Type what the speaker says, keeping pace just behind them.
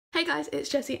Hey guys, it's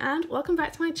Jessie and welcome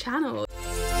back to my channel.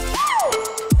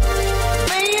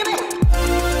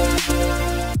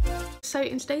 So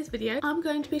in today's video, I'm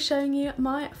going to be showing you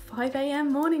my 5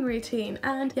 AM morning routine.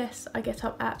 And yes, I get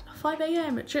up at 5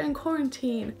 AM during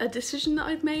quarantine, a decision that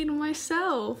I've made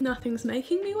myself. Nothing's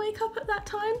making me wake up at that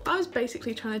time. What I was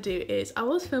basically trying to do is I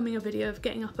was filming a video of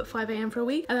getting up at 5 AM for a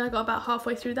week, and then I got about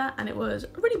halfway through that and it was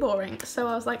really boring. So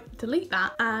I was like, delete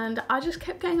that. And I just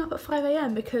kept getting up at 5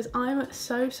 AM because I'm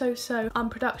so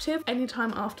unproductive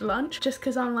anytime after lunch, just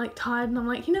because I'm like tired and I'm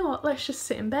like, you know what, let's just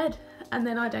sit in bed. And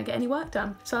then I don't get any work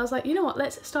done. So I was like, you know what,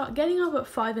 let's start getting up at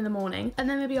 5 in the morning and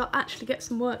then maybe I'll actually get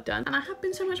some work done. And I have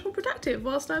been so much more productive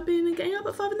whilst I've been getting up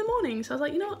at 5 in the morning. So I was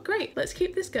like, you know what, great, let's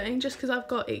keep this going, just because I've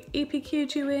got EPQ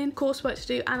due in, coursework to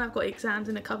do, and I've got exams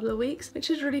in a couple of weeks, which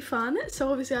is really fun. So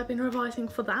obviously I've been revising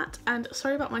for that. And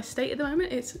sorry about my state at the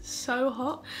moment, it's so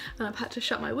hot and I've had to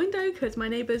shut my window because my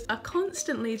neighbours are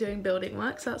constantly doing building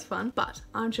work, so that's fun. But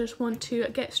I just want to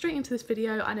get straight into this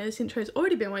video. I know this intro's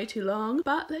already been way too long,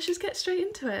 but let's just get straight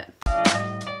into it.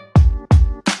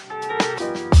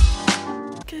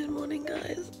 Good morning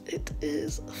guys, it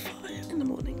is 5 in the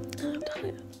morning and I'm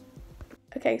tired.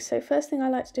 Okay, so first thing I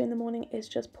like to do in the morning is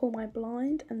just pull my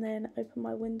blind and then open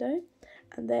my window.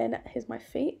 And then here's my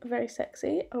feet, very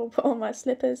sexy. I'll put on my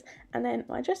slippers and then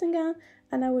my dressing gown,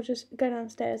 and I will just go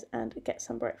downstairs and get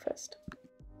some breakfast.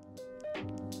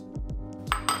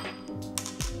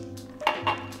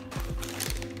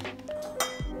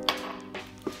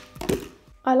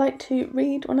 I like to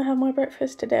read when I have my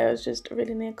breakfast. Today I was just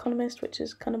reading The Economist, which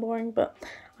is kind of boring, but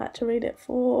I had to read it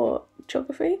for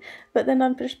geography. But then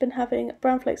I've just been having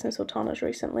brown flakes and sultanas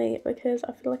recently because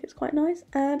I feel like it's quite nice.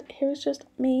 And here is just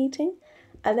me eating.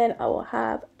 And then I will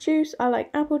have juice. I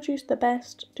like apple juice the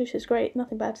best. Juice is great,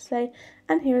 nothing bad to say.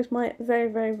 And here is my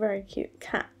very cute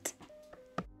cat.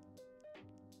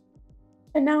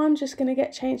 And now I'm just going to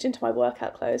get changed into my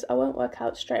workout clothes. I won't work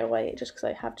out straight away just because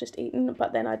I have just eaten,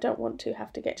 but then I don't want to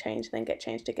have to get changed and then get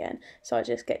changed again. So I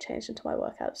just get changed into my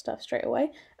workout stuff straight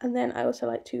away. And then I also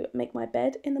like to make my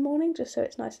bed in the morning just so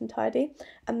it's nice and tidy.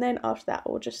 And then after that,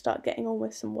 I'll just start getting on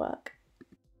with some work.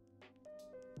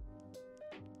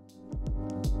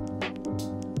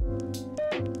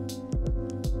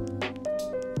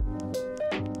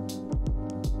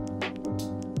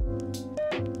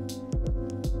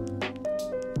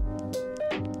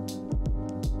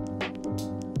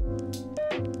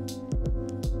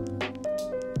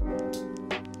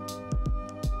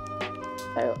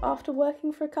 So after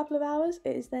working for a couple of hours,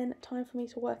 it is then time for me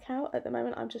to work out. At the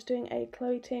moment, I'm just doing a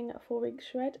Chloe Ting 4-week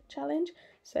shred challenge,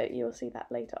 so you'll see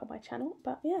that later on my channel.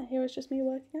 But yeah, here is just me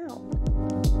working out.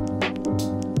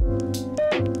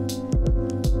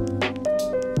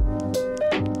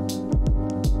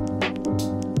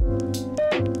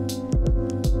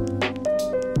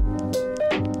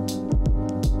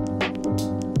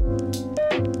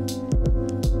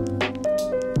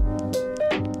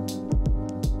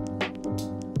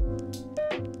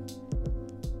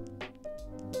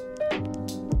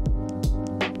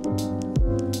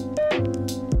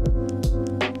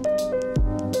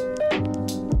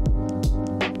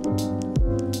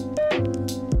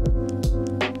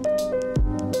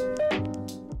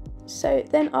 So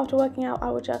then after working out, I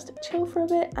will just chill for a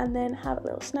bit and then have a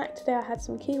little snack. Today I had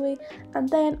some kiwi, and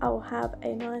then I will have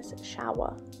a nice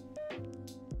shower.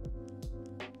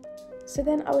 So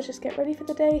then I will just get ready for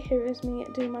the day. Here is me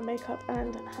doing my makeup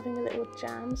and having a little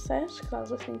jam sesh because I was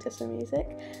listening to some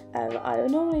music. I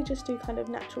normally just do kind of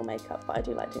natural makeup, but I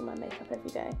do like doing my makeup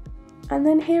every day. And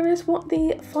then here is what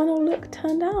the final look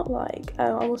turned out like.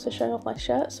 I'm also showing off my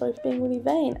shirt, sorry for being really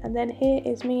vain. And then here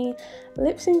is me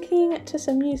lip syncing to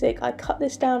some music. I cut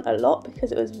this down a lot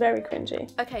because it was very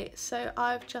cringy. Okay, so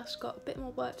I've just got a bit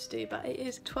more work to do, but it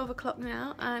is 12 o'clock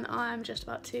now and I'm just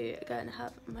about to go and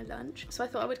have my lunch. So I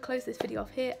thought I would close this video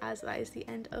off here as that is the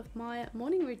end of my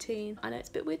morning routine. I know it's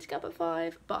a bit weird to get up at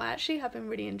 5, but I actually have been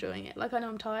really enjoying it. Like, I know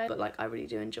I'm tired, but like I really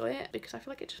do enjoy it because I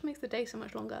feel like it just makes the day so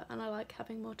much longer and I like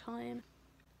having more time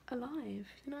alive,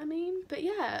 you know what I mean? But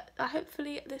yeah,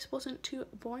 hopefully this wasn't too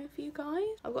boring for you guys.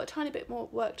 I've got a tiny bit more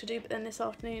work to do, but then this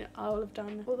afternoon I'll have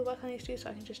done all the work I need to do so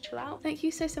I can just chill out. Thank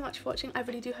you so much for watching. I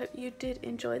really do hope you did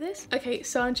enjoy this. Okay,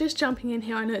 so I'm just jumping in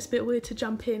here. I know it's a bit weird to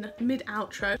jump in mid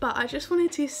outro, but I just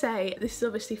wanted to say, this is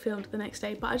obviously filmed the next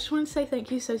day, but I just wanted to say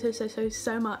thank you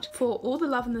so much for all the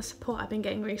love and the support I've been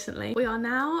getting recently. We are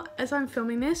now, as I'm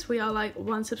filming this, we are like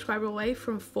 1 subscriber away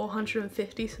from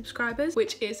 450 subscribers,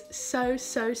 which is so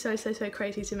so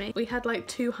crazy to me. We had like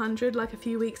 200 like a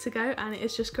few weeks ago, and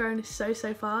it's just grown so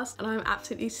fast, and I'm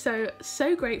absolutely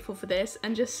so grateful for this,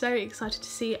 and just so excited to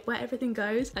see where everything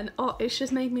goes. And oh, it's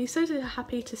just made me so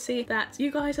happy to see that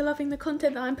you guys are loving the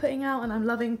content that I'm putting out, and I'm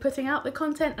loving putting out the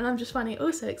content, and I'm just finding it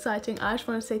also exciting. I just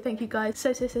want to say thank you guys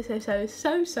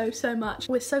so much.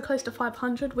 We're so close to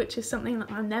 500, which is something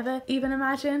that I've never even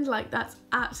imagined. Like, that's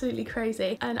absolutely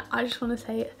crazy, and I just want to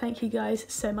say thank you guys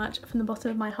so much from the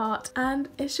bottom of my heart, and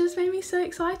it's just made me so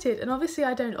excited. And obviously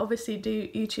I don't do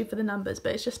YouTube for the numbers,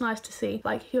 but it's just nice to see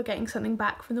like you're getting something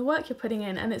back from the work you're putting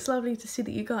in, and it's lovely to see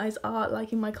that you guys are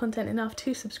liking my content enough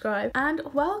to subscribe. And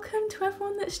welcome to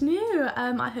everyone that's new.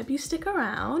 I hope you stick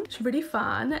around. It's really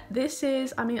fun. This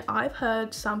is, I mean, I've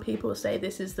heard some people say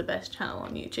this is the best channel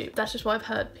on YouTube. That's just what I've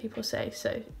heard people say,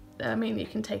 so I mean, you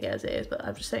can take it as it is, but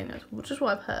I'm just saying that's just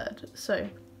what I've heard, so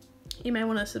you may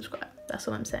want to subscribe. That's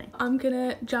what I'm saying. I'm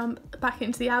gonna jump back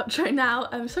into the outro now.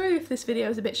 I'm sorry if this video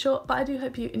is a bit short, but I do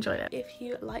hope you enjoyed it. If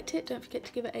you liked it, don't forget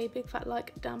to give it a big fat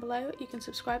like down below. You can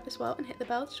subscribe as well and hit the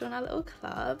bell to join our little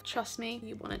club. Trust me,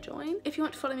 you want to join. If you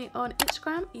want to follow me on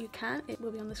Instagram, you can. It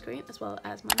will be on the screen, as well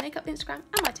as my makeup Instagram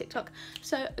and my TikTok.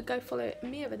 So go follow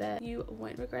me over there. You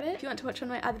won't regret it. If you want to watch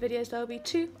one of my other videos, there will be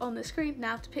 2 on the screen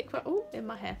now to pick from. Oh, in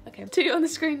my hair. Okay, 2 on the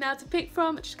screen now to pick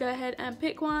from. Just go ahead and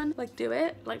pick one. Like, do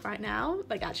it like right now.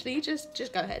 Like, actually, just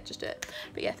go ahead, just do it.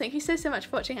 But yeah, thank you so much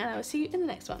for watching, and I will see you in the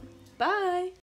next one. Bye.